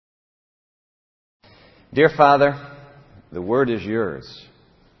Dear Father, the Word is yours.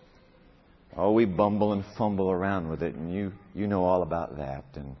 Oh, we bumble and fumble around with it, and you know all about that.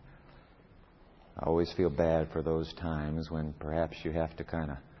 And I always feel bad for those times when perhaps you have to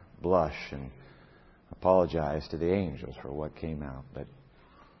kind of blush and apologize to the angels for what came out. But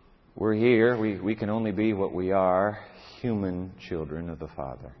we're here. We can only be what we are, human children of the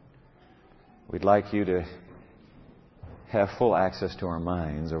Father. We'd like you to have full access to our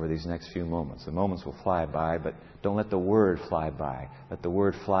minds over these next few moments. The moments will fly by, but don't let the Word fly by. Let the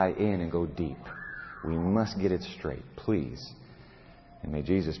Word fly in and go deep. We must get it straight, please. And may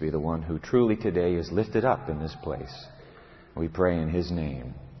Jesus be the one who truly today is lifted up in this place. We pray in His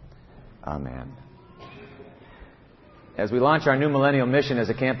name. Amen. As we launch our new millennial mission as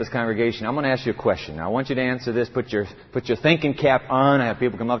a campus congregation, I'm going to ask you a question. Now, I want you to answer this. Put your thinking cap on. I have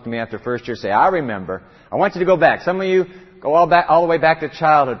people come up to me after first year say, I remember. I want you to go back. Some of you go all the way back to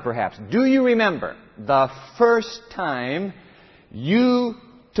childhood, perhaps. Do you remember the first time you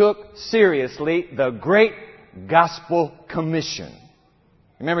took seriously the great gospel commission?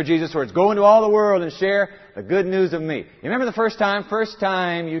 Remember Jesus' words, go into all the world and share the good news of me. You remember the first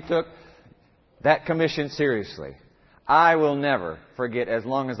time you took that commission seriously? I will never forget as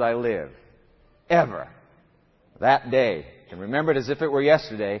long as I live, ever, that day. I can remember it as if it were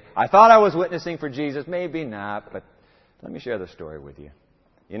yesterday. I thought I was witnessing for Jesus. Maybe not, but let me share the story with you.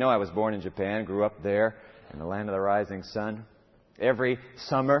 You know, I was born in Japan, grew up there in the land of the rising sun. Every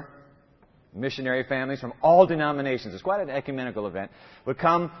summer, missionary families from all denominations, it's quite an ecumenical event, would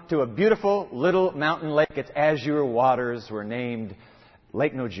come to a beautiful little mountain lake. Its azure waters were named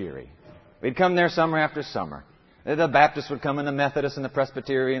Lake Nojiri. We'd come there summer after summer. The Baptists would come, and the Methodists, and the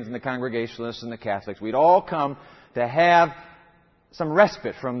Presbyterians, and the Congregationalists, and the Catholics. We'd all come to have some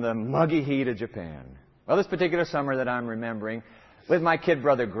respite from the muggy heat of Japan. Well, this particular summer that I'm remembering, with my kid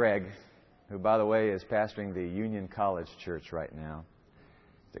brother Greg, who, by the way, is pastoring the Union College Church right now.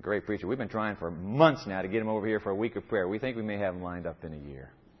 He's a great preacher. We've been trying for months now to get him over here for a week of prayer. We think we may have him lined up in a year.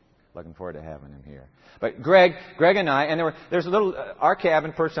 Looking forward to having him here. But Greg and I, and there's a little, our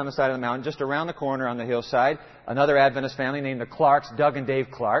cabin perched on the side of the mountain, just around the corner on the hillside, another Adventist family named the Clarks, Doug and Dave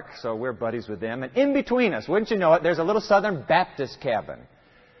Clark, so we're buddies with them. And in between us, wouldn't you know it, there's a little Southern Baptist cabin,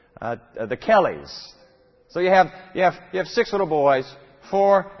 the Kellys. So you have 6 little boys,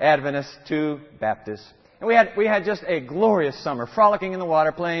 4 Adventists, 2 Baptists. And we had just a glorious summer, frolicking in the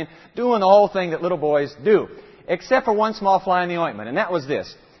water, playing, doing the whole thing that little boys do. Except for one small fly in the ointment, and that was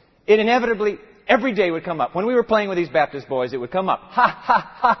this. It inevitably, every day would come up. When we were playing with these Baptist boys, it would come up. Ha,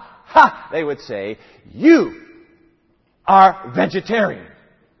 ha, ha, ha. They would say, you are vegetarian.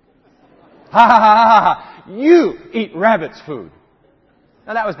 Ha, ha, ha, ha, ha. You eat rabbit's food.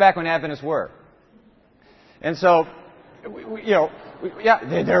 Now, that was back when Adventists were. And so,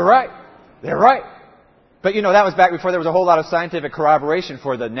 they're right. They're right. But, that was back before there was a whole lot of scientific corroboration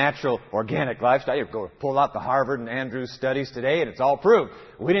for the natural, organic lifestyle. You go pull out the Harvard and Andrews studies today, and it's all proved.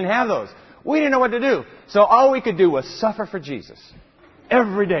 We didn't have those. We didn't know what to do. So all we could do was suffer for Jesus.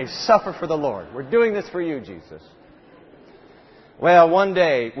 Every day, suffer for the Lord. We're doing this for you, Jesus. Well, one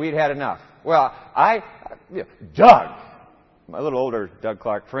day, we'd had enough. Well, Doug, my little older Doug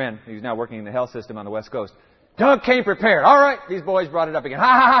Clark friend, he's now working in the health system on the West Coast. Doug came prepared. All right, these boys brought it up again. Ha,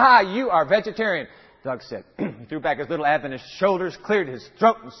 ha, ha, ha, you are vegetarian. Doug said, he threw back his little Adventist shoulders, cleared his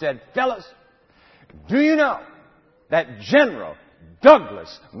throat, and said, fellas, do you know that General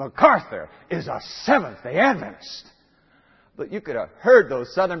Douglas MacArthur is a Seventh-day Adventist? But you could have heard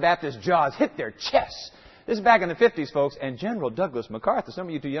those Southern Baptist jaws hit their chests. This is back in the 50s, folks, and General Douglas MacArthur, some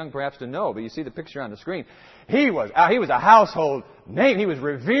of you too young perhaps to know, but you see the picture on the screen. He was a household name. He was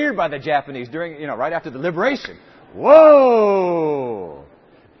revered by the Japanese during, right after the liberation. Whoa!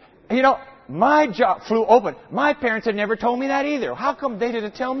 My jaw flew open. My parents had never told me that either. How come they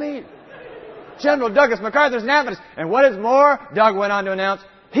didn't tell me? General Douglas MacArthur's an Adventist. And what is more, Doug went on to announce,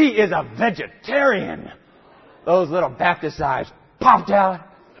 he is a vegetarian. Those little Baptist eyes popped out.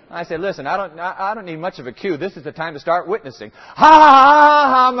 I said, listen, I don't need much of a cue. This is the time to start witnessing. Ha, ha, ha,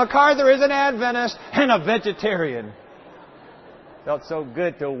 ha, MacArthur is an Adventist and a vegetarian. Felt so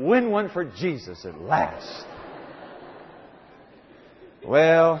good to win one for Jesus at last.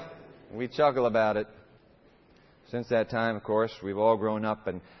 Well, we chuckle about it. Since that time, of course, we've all grown up,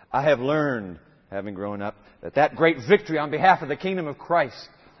 and I have learned, having grown up, that great victory on behalf of the kingdom of Christ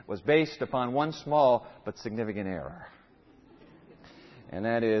was based upon one small but significant error. And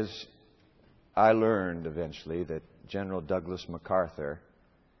that is, I learned eventually that General Douglas MacArthur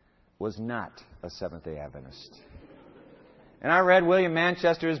was not a Seventh-day Adventist. And I read William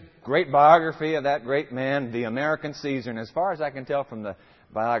Manchester's great biography of that great man, The American Caesar, and as far as I can tell from the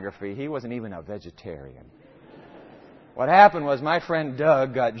biography, he wasn't even a vegetarian. What happened was my friend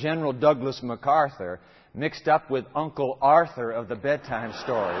Doug got General Douglas MacArthur mixed up with Uncle Arthur of the bedtime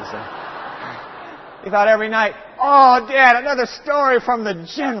stories. And he thought every night, "Oh, Dad, another story from the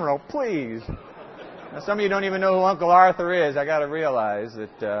General, please." Now, some of you don't even know who Uncle Arthur is. I got to realize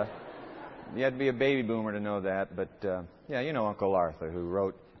that you had to be a baby boomer to know that. But, yeah, you know Uncle Arthur, who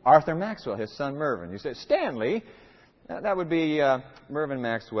wrote Arthur Maxwell, his son Mervyn. You say, Stanley? That would be Mervyn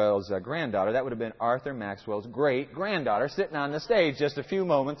Maxwell's granddaughter. That would have been Arthur Maxwell's great-granddaughter sitting on the stage just a few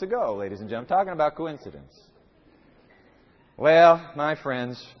moments ago, ladies and gentlemen. Talking about coincidence. Well, my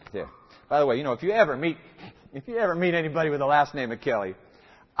friends, yeah. By the way, you know, if you ever meet anybody with the last name of Kelly,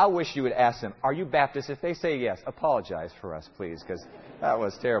 I wish you would ask them, "Are you Baptist?" If they say yes, apologize for us, please, because that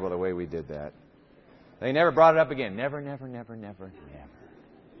was terrible the way we did that. They never brought it up again. Never, never, never, never, never.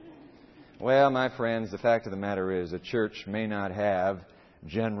 Well, my friends, the fact of the matter is the church may not have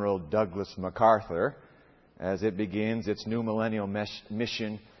General Douglas MacArthur as it begins its new millennial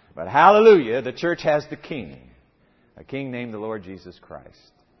mission, but hallelujah, the church has the King, a King named the Lord Jesus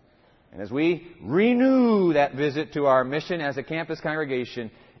Christ. And as we renew that visit to our mission as a campus congregation,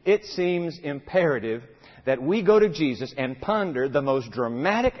 it seems imperative that we go to Jesus and ponder the most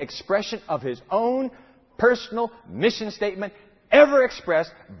dramatic expression of His own personal mission statement ever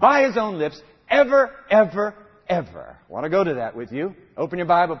expressed by His own lips, ever, ever, ever. I want to go to that with you. Open your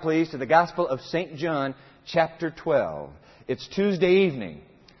Bible, please, to the Gospel of St. John, chapter 12. It's Tuesday evening.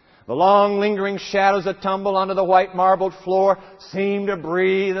 The long, lingering shadows that tumble onto the white marbled floor seem to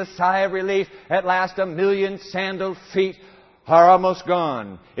breathe a sigh of relief. At last, a million sandaled feet are almost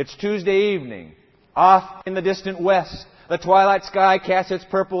gone. It's Tuesday evening. Off in the distant west, the twilight sky casts its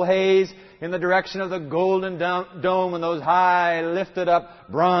purple haze in the direction of the golden dome and those high, lifted-up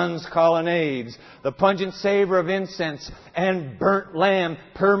bronze colonnades. The pungent savor of incense and burnt lamb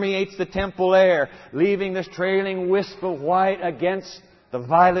permeates the temple air, leaving this trailing wisp of white against the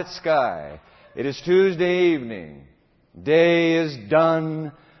violet sky. It is Tuesday evening. Day is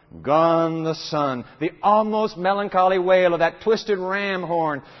done. Gone the sun. The almost melancholy wail of that twisted ram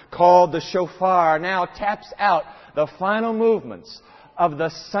horn called the shofar now taps out the final movements of the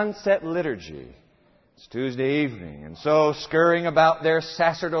sunset liturgy. It's Tuesday evening, and so scurrying about their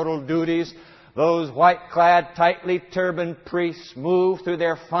sacerdotal duties, those white-clad, tightly turbaned priests move through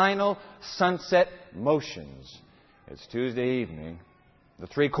their final sunset motions. It's Tuesday evening. The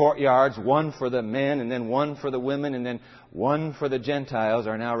three courtyards, one for the men and then one for the women and then one for the Gentiles,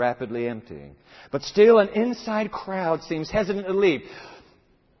 are now rapidly emptying. But still an inside crowd seems hesitant to leave.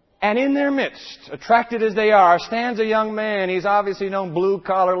 And in their midst, attracted as they are, stands a young man. He's obviously known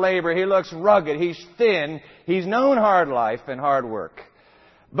blue-collar labor. He looks rugged. He's thin. He's known hard life and hard work.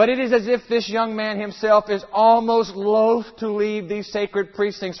 But it is as if this young man himself is almost loath to leave these sacred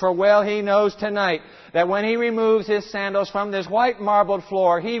precincts, for well he knows tonight that when he removes his sandals from this white marbled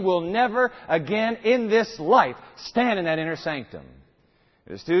floor, he will never again in this life stand in that inner sanctum.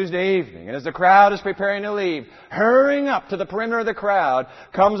 It is Tuesday evening, and as the crowd is preparing to leave, hurrying up to the perimeter of the crowd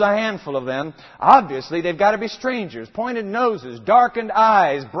comes a handful of them. Obviously, they've got to be strangers. Pointed noses, darkened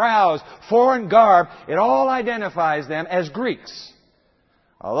eyes, brows, foreign garb. It all identifies them as Greeks.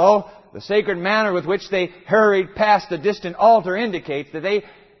 Although the sacred manner with which they hurried past the distant altar indicates that they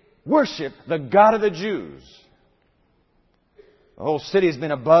worship the God of the Jews. The whole city has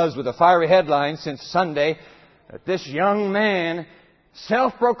been abuzz with a fiery headline since Sunday that this young man,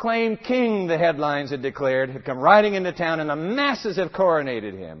 self-proclaimed king, the headlines had declared, had come riding into town, and the masses have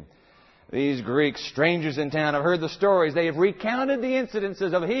coronated him. These Greeks, strangers in town, have heard the stories. They have recounted the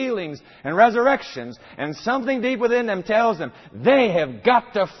incidences of healings and resurrections, and something deep within them tells them they have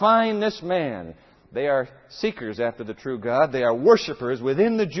got to find this man. They are seekers after the true God. They are worshipers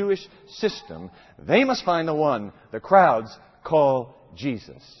within the Jewish system. They must find the one the crowds call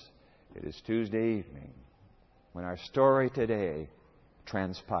Jesus. It is Tuesday evening when our story today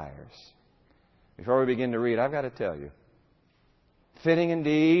transpires. Before we begin to read, I've got to tell you, fitting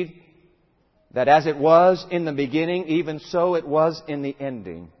indeed that as it was in the beginning, even so it was in the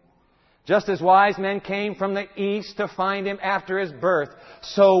ending. Just as wise men came from the east to find Him after His birth,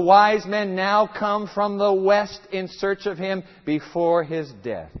 so wise men now come from the west in search of Him before His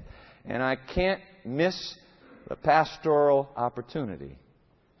death. And I can't miss the pastoral opportunity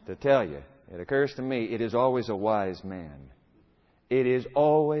to tell you, it occurs to me, it is always a wise man. It is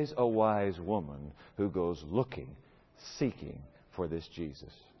always a wise woman who goes looking, seeking for this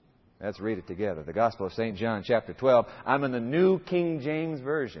Jesus. Let's read it together. The Gospel of St. John, chapter 12. I'm in the New King James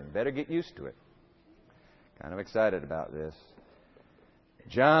Version. Better get used to it. Kind of excited about this.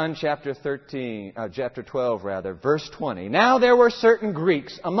 John chapter 12, verse 20. Now there were certain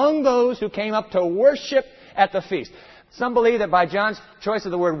Greeks among those who came up to worship at the feast. Some believe that by John's choice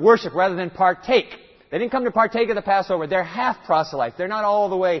of the word worship rather than partake, they didn't come to partake of the Passover. They're half proselytes. They're not all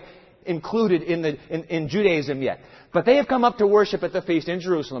the way included in Judaism yet. But they have come up to worship at the feast in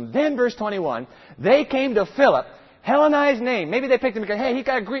Jerusalem. Then, verse 21, they came to Philip, Hellenized name. Maybe they picked him because, hey, he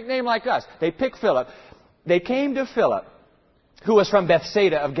got a Greek name like us. They picked Philip. They came to Philip, who was from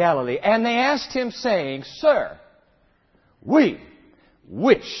Bethsaida of Galilee, and they asked him, saying, Sir, we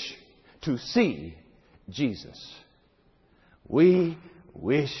wish to see Jesus. We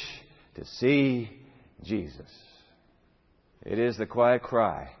wish to see Jesus. It is the quiet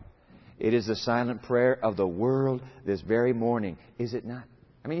cry. It is the silent prayer of the world this very morning. Is it not?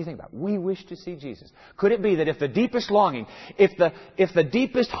 I mean, you think about it. We wish to see Jesus. Could it be that if the deepest longing, if the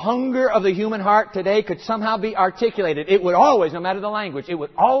deepest hunger of the human heart today could somehow be articulated, it would always, no matter the language, it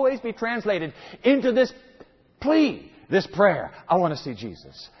would always be translated into this plea, this prayer. I want to see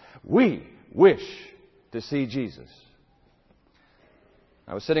Jesus. We wish to see Jesus.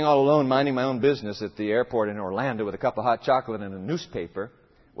 I was sitting all alone minding my own business at the airport in Orlando with a cup of hot chocolate and a newspaper,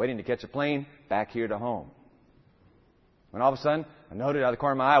 waiting to catch a plane back here to home. When all of a sudden, I noted out of the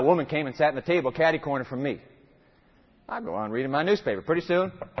corner of my eye, a woman came and sat in the table, caddy corner from me. I go on reading my newspaper. Pretty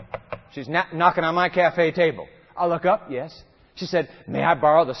soon, she's knocking on my cafe table. I look up, yes. She said, may I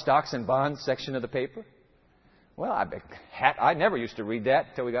borrow the stocks and bonds section of the paper? Well, I never used to read that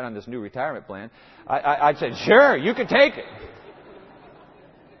until we got on this new retirement plan. I said, sure, you can take it.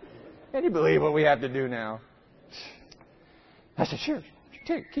 Can you believe what we have to do now? I said, sure,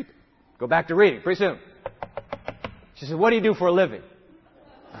 take it, keep it. Go back to reading pretty soon. She said, what do you do for a living?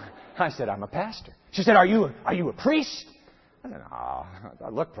 I said, I'm a pastor. She said, are you a priest? I said, oh, I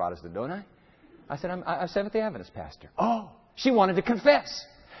look Protestant, don't I? I said, I'm a Seventh-day Adventist pastor. Oh, she wanted to confess.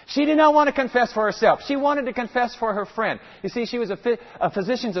 She did not want to confess for herself. She wanted to confess for her friend. You see, she was a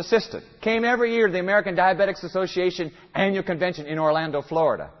physician's assistant. Came every year to the American Diabetics Association annual convention in Orlando,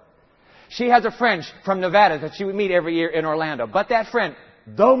 Florida. She has a friend from Nevada that she would meet every year in Orlando. But that friend,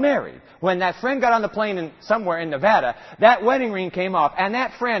 though married, when that friend got on the plane somewhere in Nevada, that wedding ring came off, and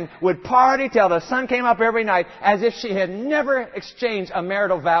that friend would party till the sun came up every night as if she had never exchanged a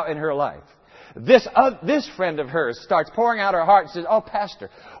marital vow in her life. This friend of hers starts pouring out her heart and says, oh, Pastor,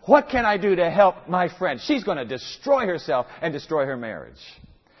 what can I do to help my friend? She's going to destroy herself and destroy her marriage.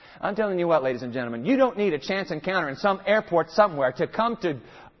 I'm telling you what, ladies and gentlemen, you don't need a chance encounter in some airport somewhere to come to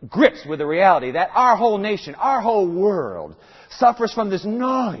grips with the reality that our whole nation, our whole world suffers from this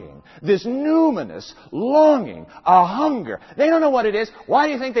gnawing, this numinous longing, a hunger. They don't know what it is. Why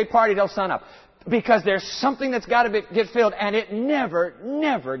do you think they party till sunup? Because there's something that's got to get filled, and it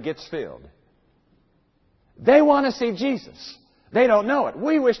never gets filled. They want to see Jesus. They don't know it.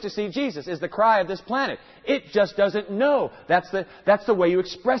 We wish to see Jesus is the cry of this planet. It just doesn't know. That's the way you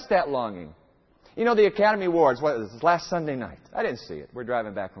express that longing. You know, the Academy Awards, what was this, last Sunday night? I didn't see it. We're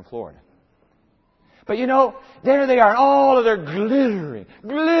driving back from Florida. But you know, there they are in all of their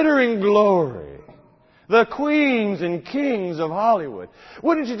glittering glory. The queens and kings of Hollywood.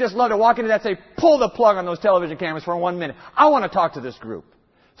 Wouldn't you just love to walk into that and say, pull the plug on those television cameras for 1 minute. I want to talk to this group.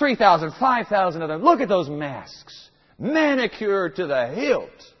 3,000, 5,000 of them. Look at those masks. Manicured to the hilt.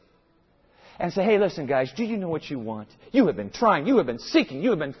 And say, hey, listen, guys, do you know what you want? You have been trying. You have been seeking. You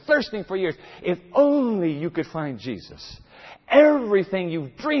have been thirsting for years. If only you could find Jesus. Everything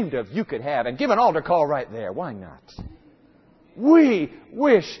you've dreamed of, you could have. And give an altar call right there. Why not? We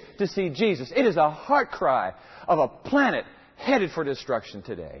wish to see Jesus. It is a heart cry of a planet headed for destruction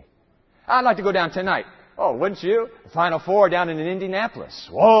today. I'd like to go down tonight. Oh, wouldn't you? The Final Four down in Indianapolis.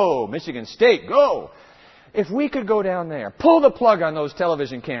 Whoa, Michigan State, go! If we could go down there, pull the plug on those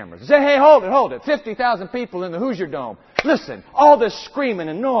television cameras, say, hey, hold it, 50,000 people in the Hoosier Dome. Listen, all this screaming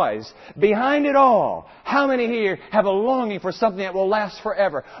and noise, behind it all, how many here have a longing for something that will last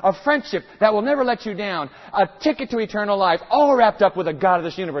forever? A friendship that will never let you down, a ticket to eternal life, all wrapped up with the God of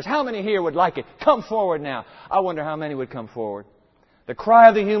this universe. How many here would like it? Come forward now. I wonder how many would come forward. The cry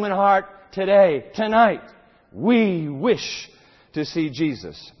of the human heart today, tonight, we wish to see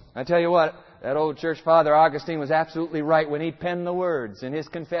Jesus. I tell you what, that old church father Augustine was absolutely right when he penned the words in his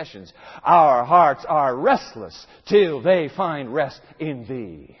Confessions. Our hearts are restless till they find rest in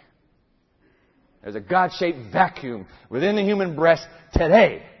Thee. There's a God-shaped vacuum within the human breast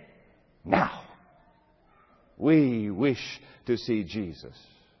today, now. We wish to see Jesus.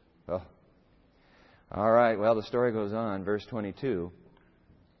 Oh. All right, well, the story goes on, verse 22.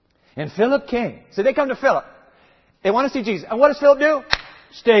 And Philip came. So they come to Philip. They want to see Jesus. And what does Philip do?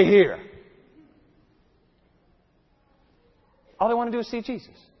 Stay here. All they want to do is see Jesus.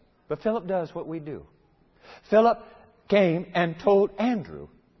 But Philip does what we do. Philip came and told Andrew.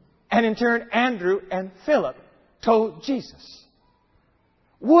 And in turn, Andrew and Philip told Jesus.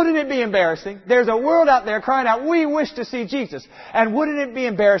 Wouldn't it be embarrassing? There's a world out there crying out, we wish to see Jesus. And wouldn't it be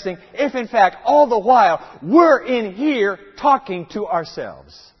embarrassing if, in fact, all the while, we're in here talking to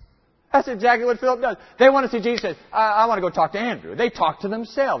ourselves? That's exactly what Philip does. They want to see Jesus. I want to go talk to Andrew. They talk to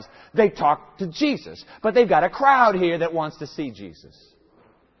themselves. They talk to Jesus. But they've got a crowd here that wants to see Jesus.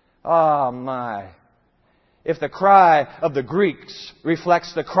 Oh, my. If the cry of the Greeks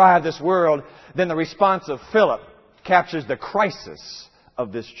reflects the cry of this world, then the response of Philip captures the crisis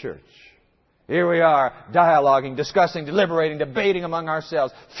of this church. Here we are, dialoguing, discussing, deliberating, debating among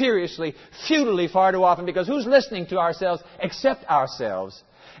ourselves, furiously, futilely far too often, because who's listening to ourselves except ourselves?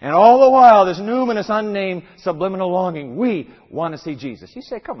 And all the while, this numinous, unnamed, subliminal longing, we want to see Jesus. You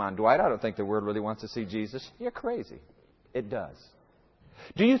say, come on, Dwight, I don't think the world really wants to see Jesus. You're crazy. It does.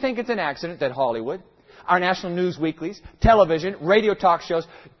 Do you think it's an accident that Hollywood, our national news weeklies, television, radio talk shows,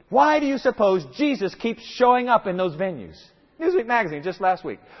 why do you suppose Jesus keeps showing up in those venues? Newsweek magazine just last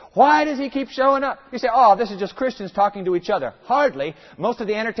week. Why does he keep showing up? You say, oh, this is just Christians talking to each other. Hardly. Most of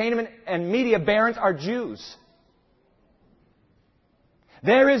the entertainment and media barons are Jews.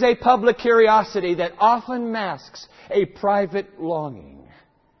 There is a public curiosity that often masks a private longing.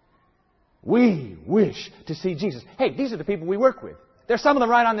 We wish to see Jesus. Hey, these are the people we work with. There's some of them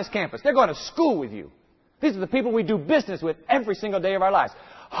right on this campus. They're going to school with you. These are the people we do business with every single day of our lives.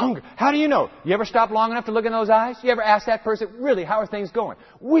 Hunger. How do you know? You ever stop long enough to look in those eyes? You ever ask that person, really, how are things going?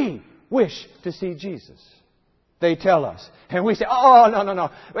 We wish to see Jesus. They tell us. And we say, oh, no.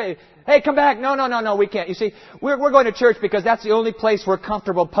 Wait, hey, come back. No, we can't. You see, we're going to church because that's the only place we're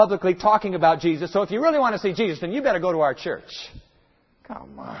comfortable publicly talking about Jesus. So if you really want to see Jesus, then you better go to our church.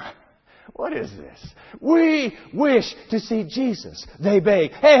 Come on. What is this? We wish to see Jesus. They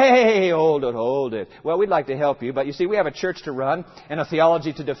beg. Hey, hold it. Well, we'd like to help you, but you see, we have a church to run, and a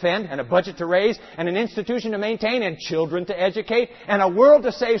theology to defend, and a budget to raise, and an institution to maintain, and children to educate, and a world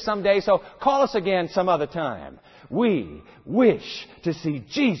to save someday, so call us again some other time. We wish to see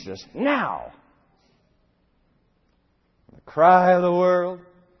Jesus now. The cry of the world,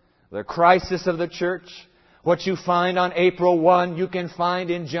 the crisis of the church. What you find on April 1, you can find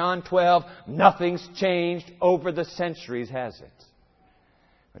in John 12. Nothing's changed over the centuries, has it?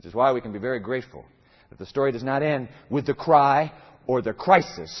 Which is why we can be very grateful that the story does not end with the cry or the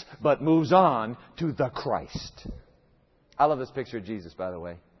crisis, but moves on to the Christ. I love this picture of Jesus, by the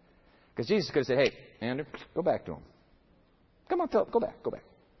way. Because Jesus could have said, hey, Andrew, go back to him. Come on, Philip, go back.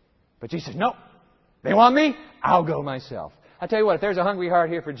 But Jesus says, no, they want me, I'll go myself. I tell you what, if there's a hungry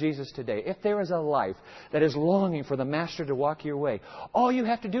heart here for Jesus today, if there is a life that is longing for the Master to walk your way, all you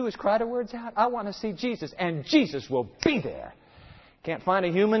have to do is cry the words out, I want to see Jesus, and Jesus will be there. Can't find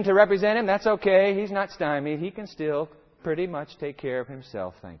a human to represent him? That's okay. He's not stymied. He can still pretty much take care of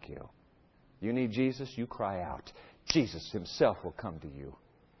himself. Thank you. You need Jesus, you cry out. Jesus himself will come to you.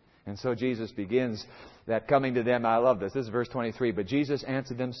 And so Jesus begins that coming to them. I love this. This is verse 23. But Jesus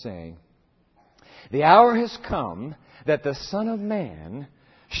answered them, saying, the hour has come that the Son of Man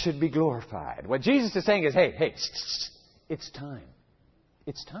should be glorified. What Jesus is saying is, hey, it's time.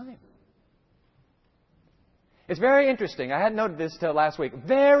 It's time. It's very interesting. I hadn't noted this till last week.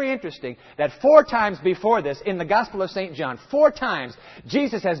 Very interesting that 4 times before this, in the Gospel of St. John, 4 times,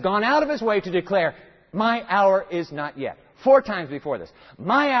 Jesus has gone out of his way to declare, my hour is not yet. 4 times before this.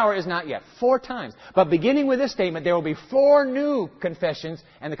 My hour is not yet. 4 times. But beginning with this statement, there will be 4 new confessions,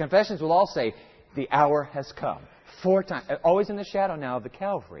 and the confessions will all say, the hour has come. 4 times. Always in the shadow now of the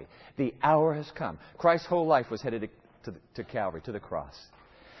Calvary. The hour has come. Christ's whole life was headed to Calvary, to the cross.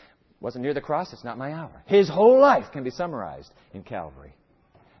 Wasn't near the cross, it's not my hour. His whole life can be summarized in Calvary.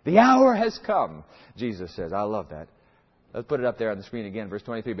 The hour has come, Jesus says. I love that. Let's put it up there on the screen again, verse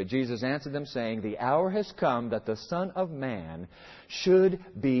 23. But Jesus answered them, saying, the hour has come that the Son of Man should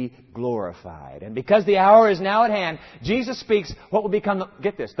be glorified. And because the hour is now at hand, Jesus speaks what will become,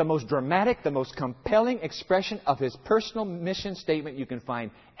 get this, the most dramatic, the most compelling expression of his personal mission statement you can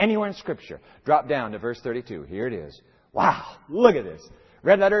find anywhere in Scripture. Drop down to verse 32. Here it is. Wow, look at this.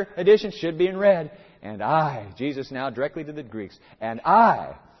 Red letter edition should be in red. And I, Jesus now directly to the Greeks, and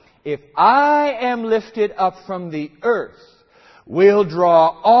I, if I am lifted up from the earth, will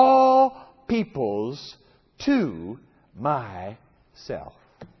draw all peoples to myself.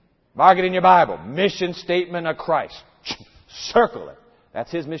 Mark it in your Bible. Mission statement of Christ. Circle it.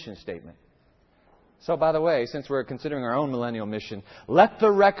 That's his mission statement. So, by the way, since we're considering our own millennial mission, let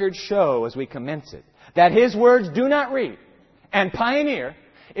the record show as we commence it that his words do not read. And pioneer,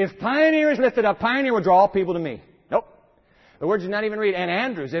 if pioneer is lifted up, pioneer will draw all people to me. Nope. The words do not even read, and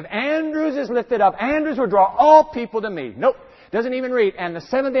Andrews. If Andrews is lifted up, Andrews will draw all people to me. Nope. Doesn't even read, and the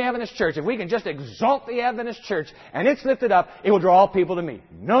Seventh-day Adventist Church, if we can just exalt the Adventist Church and it's lifted up, it will draw all people to me.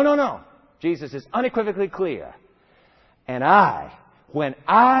 No, no, no. Jesus is unequivocally clear. And when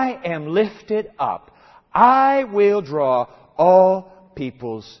I am lifted up, I will draw all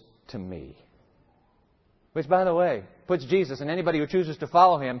peoples to me. Which, by the way, puts Jesus and anybody who chooses to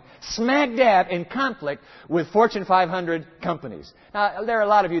follow Him smack dab in conflict with Fortune 500 companies. Now, there are a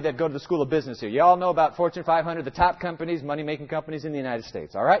lot of you that go to the School of Business here. You all know about Fortune 500, the top companies, money-making companies in the United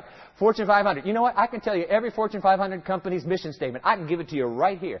States, all right? Fortune 500. You know what? I can tell you every Fortune 500 company's mission statement. I can give it to you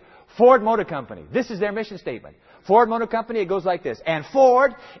right here. Ford Motor Company. This is their mission statement. Ford Motor Company, it goes like this. And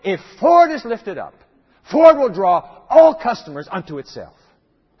Ford, if Ford is lifted up, Ford will draw all customers unto itself.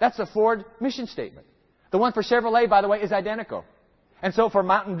 That's the Ford mission statement. The one for Chevrolet, by the way, is identical. And so for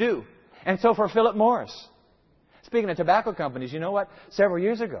Mountain Dew. And so for Philip Morris. Speaking of tobacco companies, you know what? Several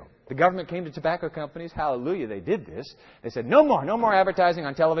years ago, the government came to tobacco companies. Hallelujah, they did this. They said, no more advertising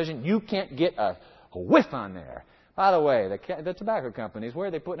on television. You can't get a whiff on there. By the way, the tobacco companies, where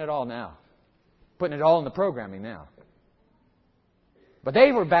are they putting it all now? Putting it all in the programming now. But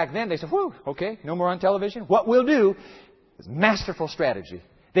they were back then, they said, whew, okay, no more on television. What we'll do is masterful strategy.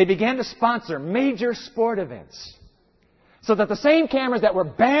 They began to sponsor major sport events. So that the same cameras that were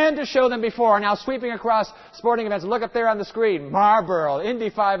banned to show them before are now sweeping across sporting events. Look up there on the screen. Marlboro, Indy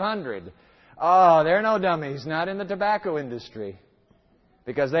 500. Oh, they're no dummies. Not in the tobacco industry.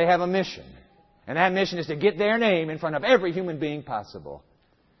 Because they have a mission. And that mission is to get their name in front of every human being possible.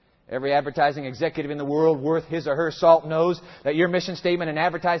 Every advertising executive in the world worth his or her salt knows that your mission statement and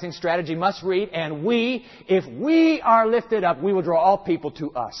advertising strategy must read, and if we are lifted up, we will draw all people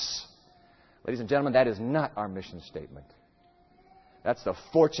to us. Ladies and gentlemen, that is not our mission statement. That's the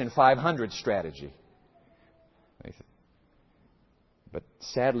Fortune 500 strategy. But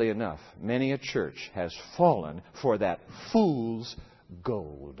sadly enough, many a church has fallen for that fool's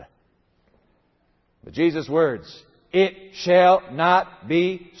gold. But Jesus' words, "It shall not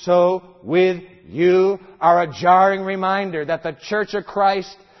be so with you," are a jarring reminder that the Church of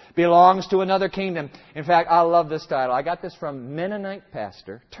Christ belongs to another kingdom. In fact, I love this title. I got this from Mennonite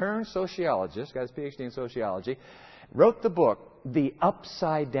pastor, turned sociologist, got his PhD in sociology, wrote the book, The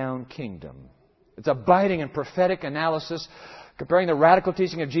Upside Down Kingdom. It's a biting and prophetic analysis comparing the radical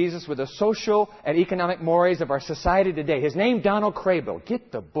teaching of Jesus with the social and economic mores of our society today. His name, Donald Craybill.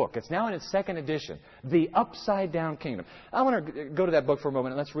 Get the book. It's now in its second edition. The Upside Down Kingdom. I want to go to that book for a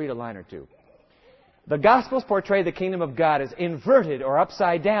moment and let's read a line or two. The Gospels portray the kingdom of God as inverted or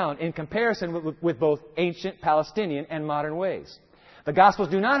upside down in comparison with both ancient Palestinian and modern ways. The Gospels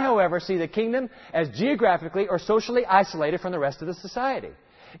do not, however, see the kingdom as geographically or socially isolated from the rest of the society.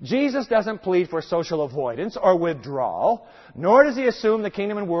 Jesus doesn't plead for social avoidance or withdrawal, nor does He assume the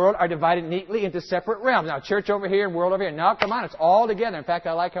kingdom and world are divided neatly into separate realms. Now, church over here and world over here. No, come on, it's all together. In fact,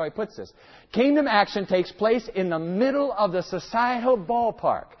 I like how he puts this. Kingdom action takes place in the middle of the societal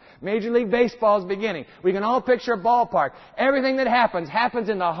ballpark. Major League Baseball is beginning. We can all picture a ballpark. Everything that happens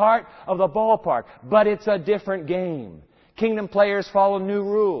in the heart of the ballpark. But it's a different game. Kingdom players follow new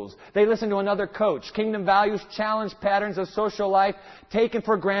rules. They listen to another coach. Kingdom values challenge patterns of social life taken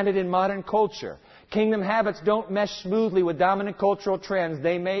for granted in modern culture. Kingdom habits don't mesh smoothly with dominant cultural trends.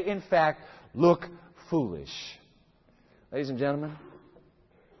 They may, in fact, look foolish. Ladies and gentlemen,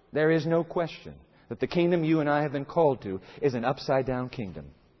 there is no question that the kingdom you and I have been called to is an upside-down kingdom.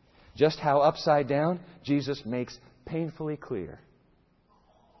 Just how upside down, Jesus makes painfully clear.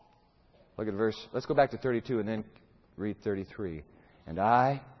 Look at let's go back to 32 and then read 33. And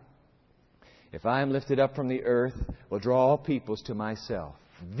I, if I am lifted up from the earth, will draw all peoples to myself.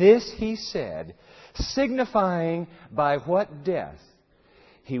 This He said, signifying by what death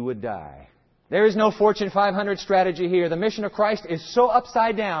He would die. There is no Fortune 500 strategy here. The mission of Christ is so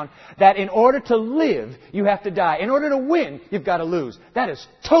upside down that in order to live, you have to die. In order to win, you've got to lose. That is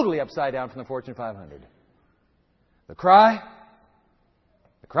totally upside down from the Fortune 500. The cry,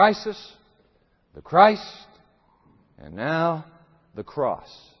 the crisis, the Christ, and now the cross.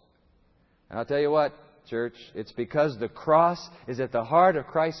 And I'll tell you what, church, it's because the cross is at the heart of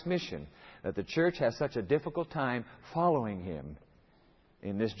Christ's mission that the church has such a difficult time following Him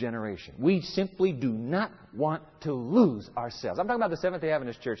in this generation. We simply do not want to lose ourselves. I'm talking about the Seventh-day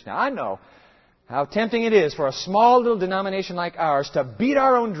Adventist Church now. I know how tempting it is for a small little denomination like ours to beat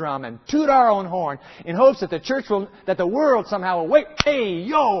our own drum and toot our own horn in hopes that the world somehow will wait. Hey,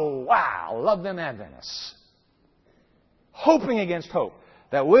 yo, wow, love them Adventists. Hoping against hope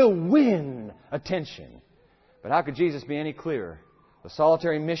that we'll win attention. But how could Jesus be any clearer? The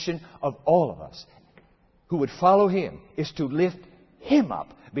solitary mission of all of us who would follow Him is to lift Him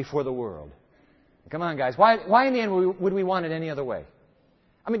up before the world. Come on, guys. Why in the end would we want it any other way?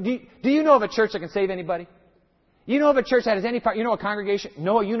 I mean, do you know of a church that can save anybody? You know of a church that has any part, you know a congregation,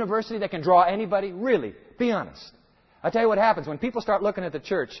 know a university that can draw anybody? Really? Be honest. I'll tell you what happens. When people start looking at the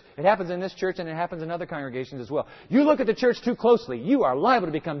church, it happens in this church and it happens in other congregations as well. You look at the church too closely, you are liable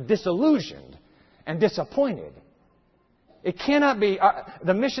to become disillusioned and disappointed. It cannot be,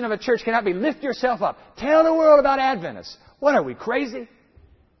 the mission of a church cannot be lift yourself up. Tell the world about Adventists. What are we, crazy?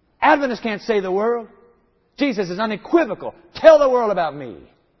 Adventists can't save the world. Jesus is unequivocal. Tell the world about me.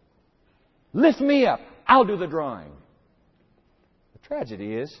 Lift me up. I'll do the drawing. The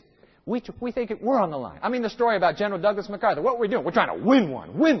tragedy is, we think we're on the line. I mean, the story about General Douglas MacArthur. What we're doing, we're trying to win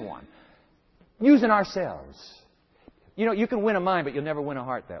one. Using ourselves. You know, you can win a mind, but you'll never win a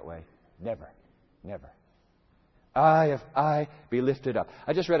heart that way. Never. If I be lifted up.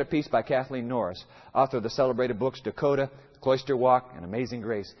 I just read a piece by Kathleen Norris, author of the celebrated books Dakota, Cloister Walk, and Amazing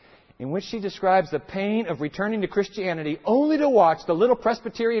Grace, in which she describes the pain of returning to Christianity only to watch the little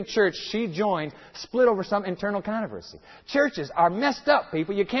Presbyterian church she joined split over some internal controversy. Churches are messed up,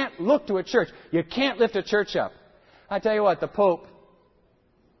 people. You can't look to a church. You can't lift a church up. I tell you what, the Pope,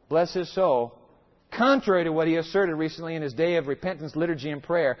 bless his soul, contrary to what he asserted recently in his Day of Repentance liturgy and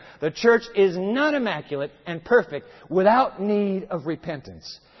prayer, the church is not immaculate and perfect without need of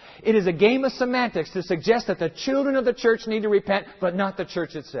repentance. It is a game of semantics to suggest that the children of the church need to repent, but not the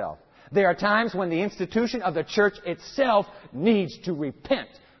church itself. There are times when the institution of the church itself needs to repent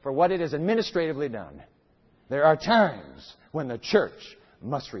for what it has administratively done. There are times when the church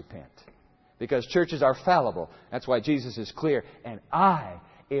must repent. Because churches are fallible. That's why Jesus is clear. And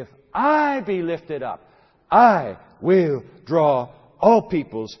if I be lifted up, I will draw all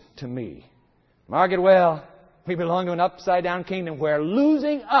peoples to me. Mark it well. We belong to an upside-down kingdom where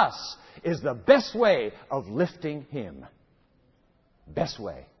losing us is the best way of lifting Him. Best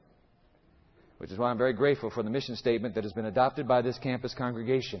way. Which is why I'm very grateful for the mission statement that has been adopted by this campus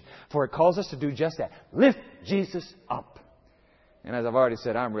congregation. For it calls us to do just that. Lift Jesus up. And as I've already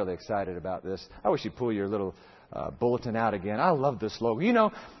said, I'm really excited about this. I wish you'd pull your little bulletin out again. I love this logo. You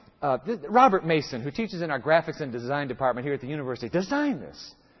know, Robert Mason, who teaches in our graphics and design department here at the university, designed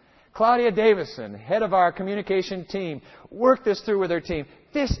this. Claudia Davison, head of our communication team, worked this through with her team.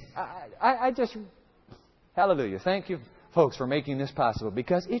 I just, hallelujah. Thank you, folks, for making this possible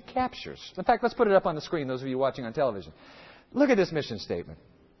because it captures. In fact, let's put it up on the screen, those of you watching on television. Look at this mission statement.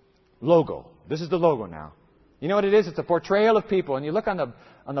 Logo. This is the logo now. You know what it is? It's a portrayal of people. And you look on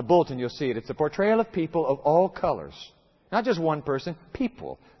the bulletin, you'll see it. It's a portrayal of people of all colors. Not just one person,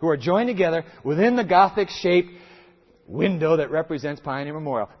 people who are joined together within the Gothic-shaped window that represents Pioneer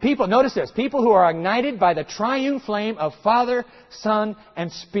Memorial. People, notice this, people who are ignited by the triune flame of Father, Son, and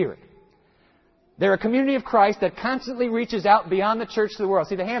Spirit. They're a community of Christ that constantly reaches out beyond the church to the world.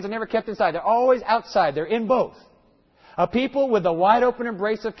 See, the hands are never kept inside. They're always outside. They're in both. A people with the wide open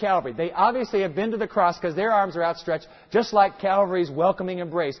embrace of Calvary. They obviously have been to the cross because their arms are outstretched, just like Calvary's welcoming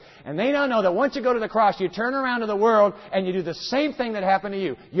embrace. And they now know that once you go to the cross, you turn around to the world and you do the same thing that happened to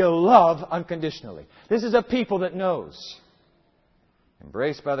you. You love unconditionally. This is a people that knows.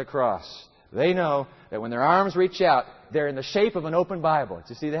 Embraced by the cross. They know that when their arms reach out, they're in the shape of an open Bible. Did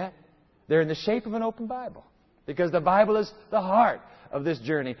you see that? They're in the shape of an open Bible. Because the Bible is the heart of this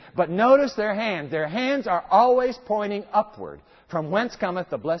journey. But notice their hands. Their hands are always pointing upward, from whence cometh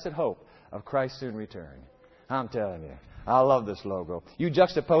the blessed hope of Christ's soon return. I'm telling you, I love this logo. You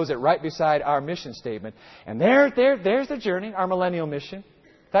juxtapose it right beside our mission statement, and there's the journey, our millennial mission.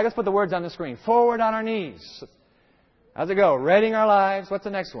 In fact, let's put the words on the screen. Forward on our knees. How's it go? Readying our lives. What's the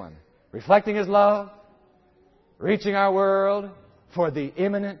next one? Reflecting His love. Reaching our world for the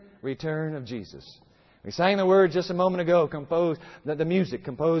imminent return of Jesus. We sang the words just a moment ago, the music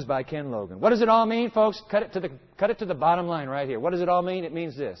composed by Ken Logan. What does it all mean, folks? Cut it to the bottom line right here. What does it all mean? It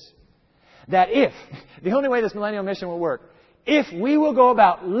means this. That the only way this millennial mission will work, if we will go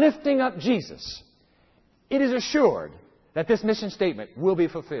about lifting up Jesus, it is assured that this mission statement will be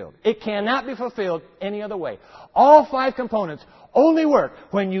fulfilled. It cannot be fulfilled any other way. All 5 components only work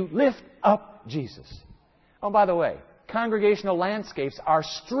when you lift up Jesus. Oh, by the way, congregational landscapes are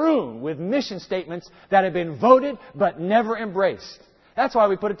strewn with mission statements that have been voted but never embraced. That's why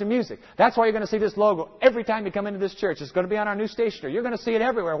we put it to music. That's why you're going to see this logo every time you come into this church. It's going to be on our new stationery. You're going to see it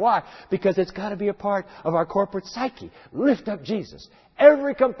everywhere. Why? Because it's got to be a part of our corporate psyche. Lift up Jesus.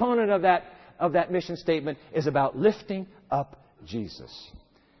 Every component of that mission statement is about lifting up Jesus.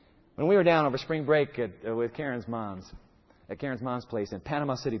 When we were down over spring break with Karen's moms, at Karen's mom's place in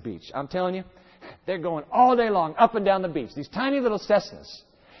Panama City Beach, I'm telling you, they're going all day long up and down the beach. These tiny little Cessnas.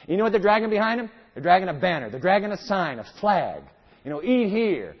 You know what they're dragging behind them? They're dragging a banner. They're dragging a sign, a flag. Eat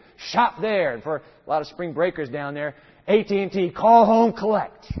here, shop there. And for a lot of spring breakers down there, AT&T, call home,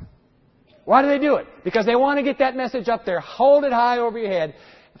 collect. Why do they do it? Because they want to get that message up there. Hold it high over your head.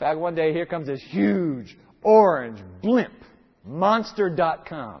 In fact, one day here comes this huge orange blimp,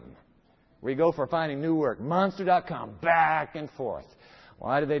 Monster.com. We go for finding new work. Monster.com, back and forth.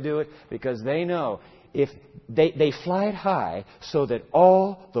 Why do they do it? Because they know if they fly it high so that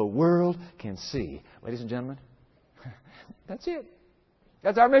all the world can see. Ladies and gentlemen, that's it.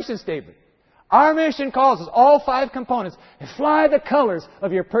 That's our mission statement. Our mission calls us, all 5 components, and fly the colors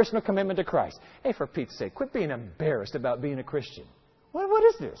of your personal commitment to Christ. Hey, for Pete's sake, quit being embarrassed about being a Christian. What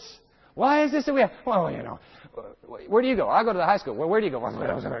is this? Why is this that we have? Well, where do you go? I go to the high school. Well, where do you go? Well,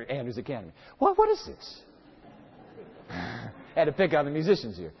 I was at Andrews Academy. What is this? Had to pick on the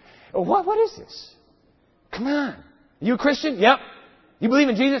musicians here. What is this? Come on. You a Christian? Yep. You believe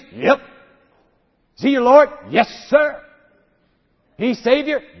in Jesus? Yep. Is He your Lord? Yes, sir. He's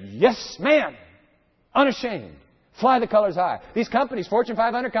Savior? Yes, ma'am. Unashamed. Fly the colors high. These companies, Fortune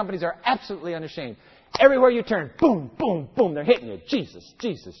 500 companies, are absolutely unashamed. Everywhere you turn, boom, boom, boom, they're hitting you. Jesus,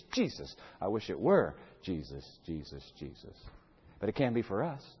 Jesus, Jesus. I wish it were Jesus, Jesus, Jesus. But it can be for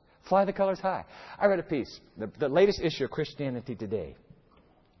us. Fly the colors high. I read a piece, the latest issue of Christianity Today.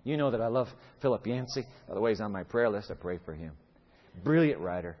 You know that I love Philip Yancey. By the way, he's on my prayer list. I pray for him. Brilliant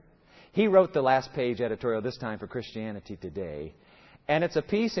writer. He wrote the last page editorial this time for Christianity Today. And it's a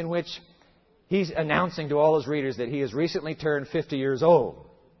piece in which he's announcing to all his readers that he has recently turned 50 years old,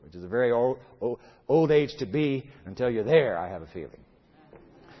 which is a very old age to be until you're there, I have a feeling.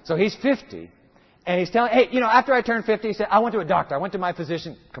 So he's 50, and he's telling, hey, after I turned 50, he said, I went to a doctor. I went to my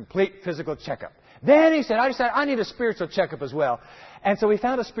physician, complete physical checkup. Then he said, I decided I need a spiritual checkup as well. And so he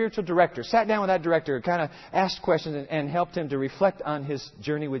found a spiritual director, sat down with that director, kind of asked questions and helped him to reflect on his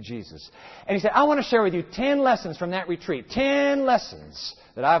journey with Jesus. And he said, I want to share with you 10 lessons from that retreat, 10 lessons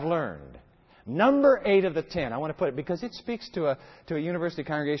that I've learned. Number 8 of the 10, I want to put it, because it speaks to a university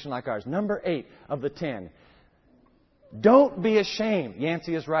congregation like ours. Number 8 of the 10. Don't be ashamed,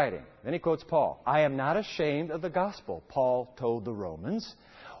 Yancey is writing. Then he quotes Paul. I am not ashamed of the gospel, Paul told the Romans.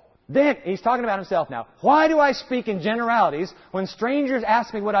 Then, he's talking about himself now. Why do I speak in generalities when strangers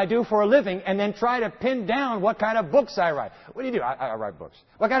ask me what I do for a living and then try to pin down what kind of books I write? What do you do? I write books.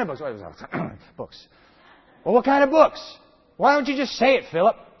 What kind of books? Books. Well, what kind of books? Why don't you just say it,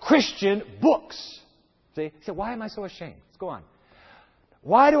 Philip? Christian books. See? He said, why am I so ashamed? Let's go on.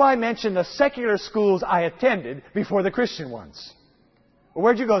 Why do I mention the secular schools I attended before the Christian ones? Well,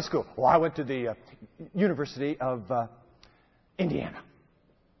 where'd you go to school? Well, I went to the University of Indiana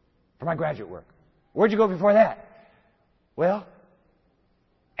for my graduate work. Where'd you go before that? Well,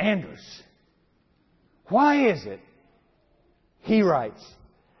 Andrews. Why is it, he writes,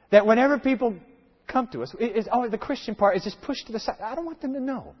 that whenever people come to us, it's always the Christian part is just pushed to the side. I don't want them to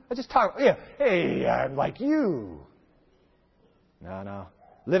know. I just talk, hey, I'm like you. No.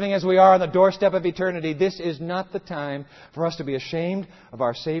 Living as we are on the doorstep of eternity, this is not the time for us to be ashamed of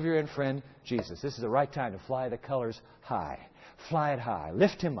our Savior and friend, Jesus. This is the right time to fly the colors high. Fly it high.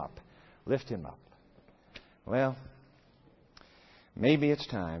 Lift Him up. Lift Him up. Well, maybe it's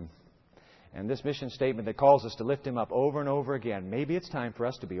time. And this mission statement that calls us to lift Him up over and over again, maybe it's time for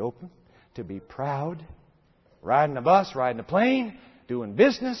us to be open, to be proud, riding a bus, riding a plane, doing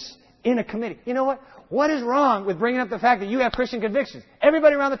business, in a committee. You know what? What is wrong with bringing up the fact that you have Christian convictions?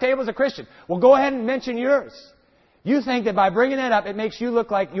 Everybody around the table is a Christian. Well, go ahead and mention yours. You think that by bringing that up, it makes you look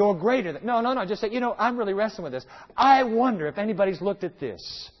like you're greater than... No. Just say, I'm really wrestling with this. I wonder if anybody's looked at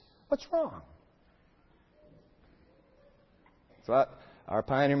this. What's wrong? So our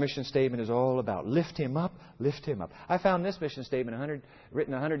Pioneer mission statement is all about lift Him up, lift Him up. I found this mission statement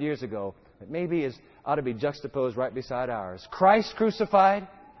written 100 years ago that maybe ought to be juxtaposed right beside ours. Christ crucified,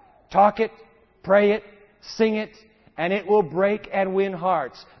 talk it, pray it, sing it, and it will break and win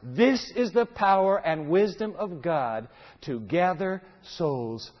hearts. This is the power and wisdom of God to gather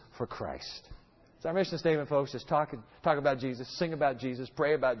souls for Christ. It's our mission statement, folks. Just talk about Jesus, sing about Jesus,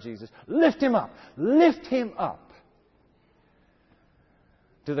 pray about Jesus. Lift Him up. Lift Him up.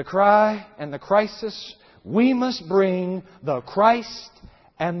 To the cry and the crisis, we must bring the Christ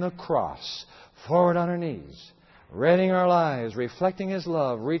and the cross forward on our knees, readying our lives, reflecting His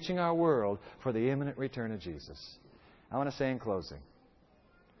love, reaching our world for the imminent return of Jesus. I want to say in closing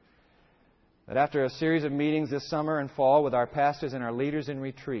that after a series of meetings this summer and fall with our pastors and our leaders in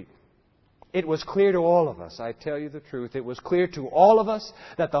retreat, It was clear to all of us, I tell you the truth, it was clear to all of us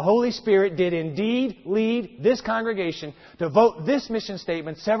that the Holy Spirit did indeed lead this congregation to vote this mission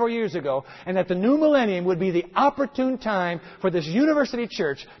statement several years ago, and that the new millennium would be the opportune time for this university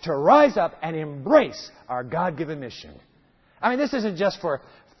church to rise up and embrace our God-given mission. I mean, this isn't just for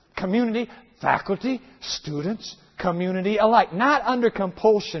community, faculty, students, community alike. Not under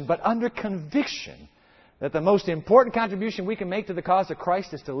compulsion, but under conviction that the most important contribution we can make to the cause of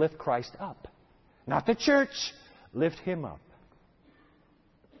Christ is to lift Christ up. Not the church, lift Him up.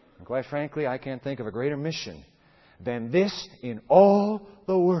 And quite frankly, I can't think of a greater mission than this in all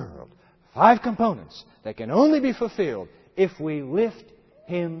the world. 5 components that can only be fulfilled if we lift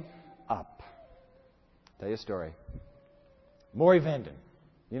Him up. I'll tell you a story. Maury Venden.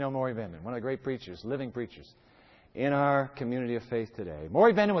 You know Maury Venden, one of the great preachers, living preachers in our community of faith today.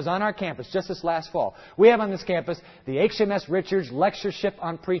 Maury Venden was on our campus just this last fall. We have on this campus the HMS Richards Lectureship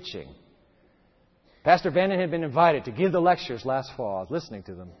on Preaching. Pastor Venden had been invited to give the lectures last fall. I was listening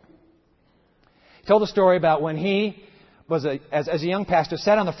to them. He told a story about when he was, as a young pastor,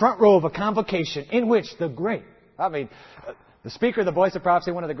 sat on the front row of a convocation in which the speaker of the Voice of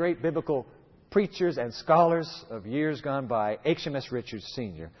Prophecy, one of the great biblical preachers and scholars of years gone by, HMS Richards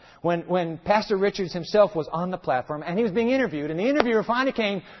Sr. When Pastor Richards himself was on the platform and he was being interviewed, and the interviewer finally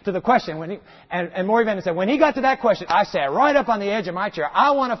came to the question, and Maury Venden said, when he got to that question, I sat right up on the edge of my chair.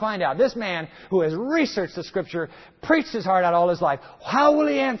 I want to find out, this man who has researched the Scripture, preached his heart out all his life, how will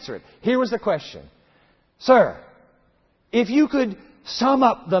he answer it? Here was the question. Sir, if you could sum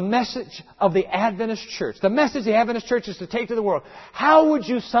up the message of the Adventist Church, the message the Adventist Church is to take to the world, how would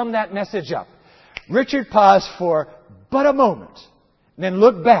you sum that message up? Richard paused for but a moment, then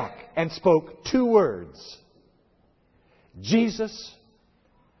looked back and spoke 2 words. Jesus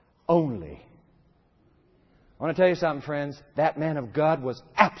only. I want to tell you something, friends. That man of God was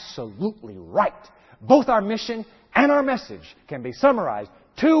absolutely right. Both our mission and our message can be summarized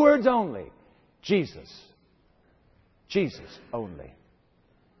 2 words only. Jesus. Jesus only.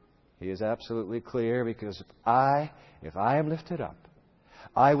 He is absolutely clear, because if I am lifted up,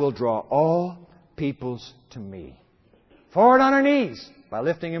 I will draw all peoples to me. Forward on our knees by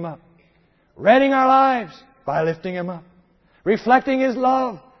lifting Him up. Reading our lives by lifting Him up. Reflecting His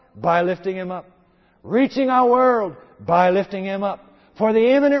love by lifting Him up. Reaching our world by lifting Him up. For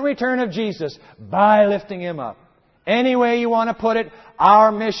the imminent return of Jesus by lifting Him up. Any way you want to put it,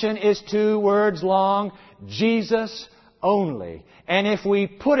 our mission is 2 words long. Jesus only. And if we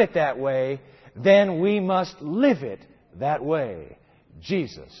put it that way, then we must live it that way.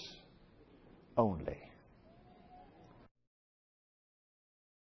 Jesus only.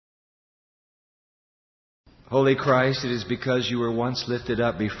 Holy Christ, it is because You were once lifted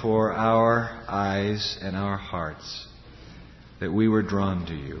up before our eyes and our hearts that we were drawn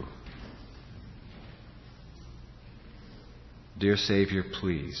to You. Dear Savior,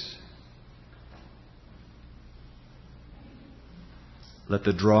 please, let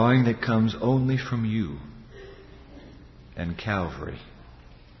the drawing that comes only from You and Calvary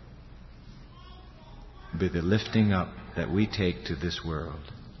be the lifting up that we take to this world.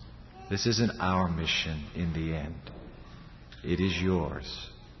 This isn't our mission in the end. It is Yours.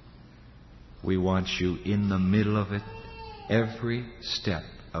 We want You in the middle of it every step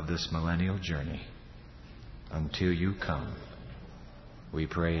of this millennial journey until You come. We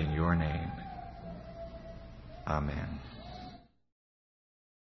pray in Your name. Amen.